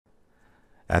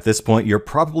At this point, you're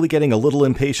probably getting a little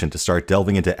impatient to start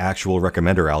delving into actual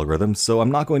recommender algorithms, so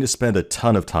I'm not going to spend a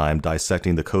ton of time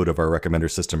dissecting the code of our recommender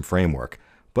system framework,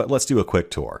 but let's do a quick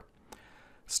tour.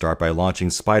 Start by launching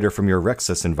Spyder from your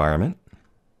RecSys environment.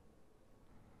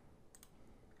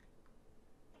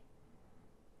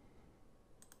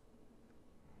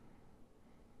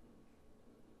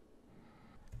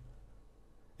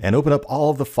 And open up all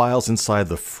of the files inside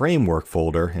the framework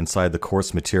folder inside the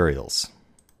course materials.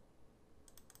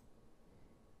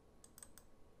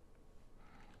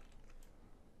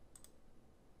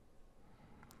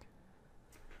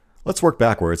 Let's work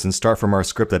backwards and start from our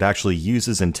script that actually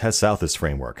uses and tests out this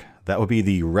framework. That would be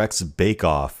the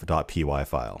rexbakeoff.py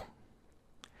file.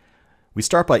 We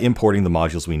start by importing the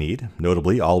modules we need.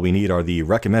 Notably, all we need are the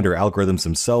recommender algorithms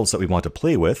themselves that we want to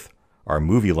play with, our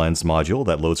MovieLens module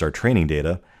that loads our training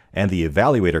data, and the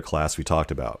evaluator class we talked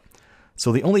about.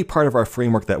 So the only part of our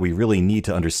framework that we really need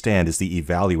to understand is the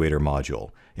evaluator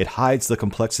module. It hides the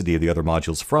complexity of the other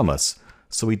modules from us,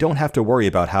 so we don't have to worry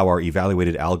about how our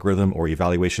evaluated algorithm or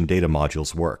evaluation data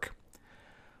modules work.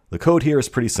 The code here is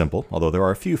pretty simple, although there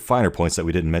are a few finer points that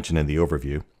we didn't mention in the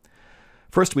overview.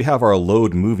 First, we have our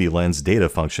load MovieLens data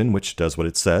function, which does what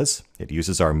it says. It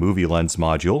uses our MovieLens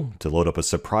module to load up a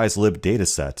surpriselib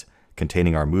dataset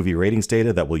containing our movie ratings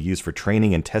data that we'll use for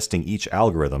training and testing each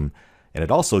algorithm, and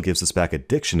it also gives us back a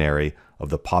dictionary of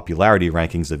the popularity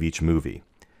rankings of each movie.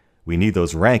 We need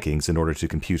those rankings in order to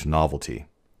compute novelty.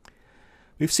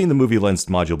 We've seen the MovieLens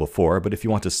module before, but if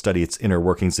you want to study its inner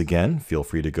workings again, feel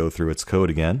free to go through its code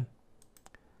again.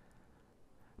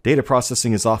 Data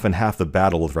processing is often half the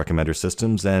battle with recommender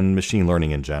systems and machine learning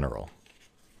in general.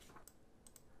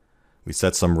 We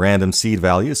set some random seed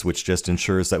values, which just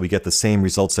ensures that we get the same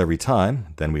results every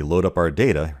time. Then we load up our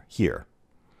data here.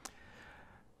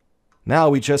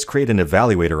 Now we just create an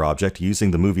evaluator object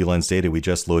using the MovieLens data we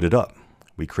just loaded up.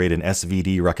 We create an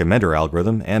SVD recommender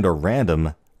algorithm and a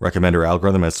random recommender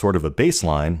algorithm as sort of a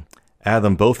baseline, add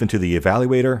them both into the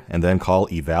evaluator, and then call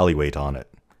evaluate on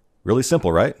it. Really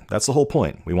simple, right? That's the whole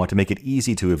point. We want to make it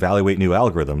easy to evaluate new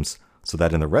algorithms so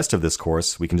that in the rest of this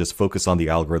course, we can just focus on the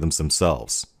algorithms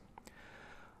themselves.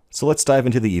 So let's dive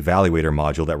into the evaluator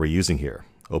module that we're using here.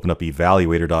 Open up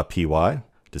evaluator.py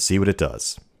to see what it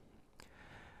does.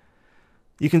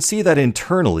 You can see that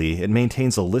internally, it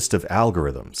maintains a list of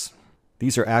algorithms.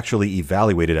 These are actually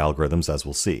evaluated algorithms, as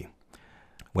we'll see.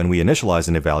 When we initialize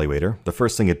an evaluator, the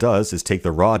first thing it does is take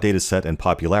the raw dataset and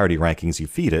popularity rankings you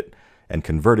feed it and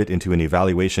convert it into an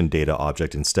evaluation data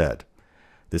object instead.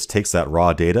 This takes that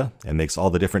raw data and makes all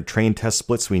the different train test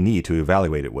splits we need to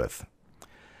evaluate it with.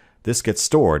 This gets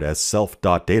stored as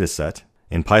self.dataset.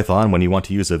 In Python, when you want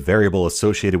to use a variable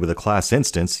associated with a class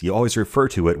instance, you always refer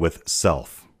to it with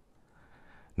self.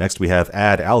 Next we have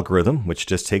add algorithm, which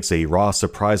just takes a raw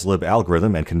surpriselib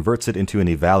algorithm and converts it into an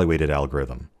evaluated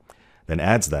algorithm. Then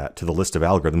adds that to the list of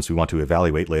algorithms we want to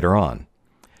evaluate later on.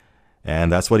 And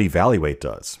that's what evaluate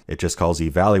does. It just calls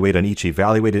evaluate on each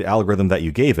evaluated algorithm that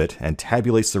you gave it and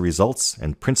tabulates the results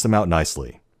and prints them out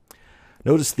nicely.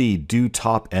 Notice the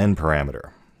doTopN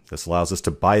parameter. This allows us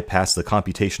to bypass the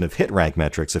computation of hit rank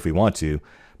metrics if we want to,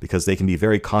 because they can be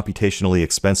very computationally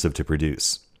expensive to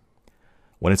produce.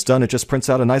 When it's done, it just prints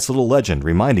out a nice little legend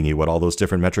reminding you what all those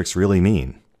different metrics really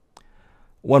mean.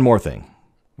 One more thing.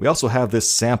 We also have this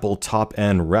sample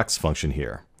topn rex function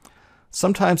here.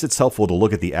 Sometimes it's helpful to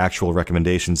look at the actual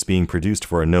recommendations being produced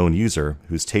for a known user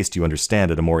whose taste you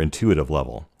understand at a more intuitive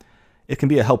level. It can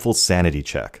be a helpful sanity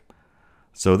check.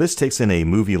 So this takes in a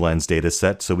MovieLens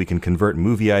dataset so we can convert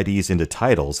movie IDs into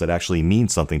titles that actually mean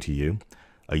something to you,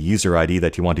 a user ID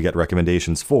that you want to get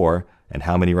recommendations for, and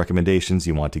how many recommendations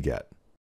you want to get.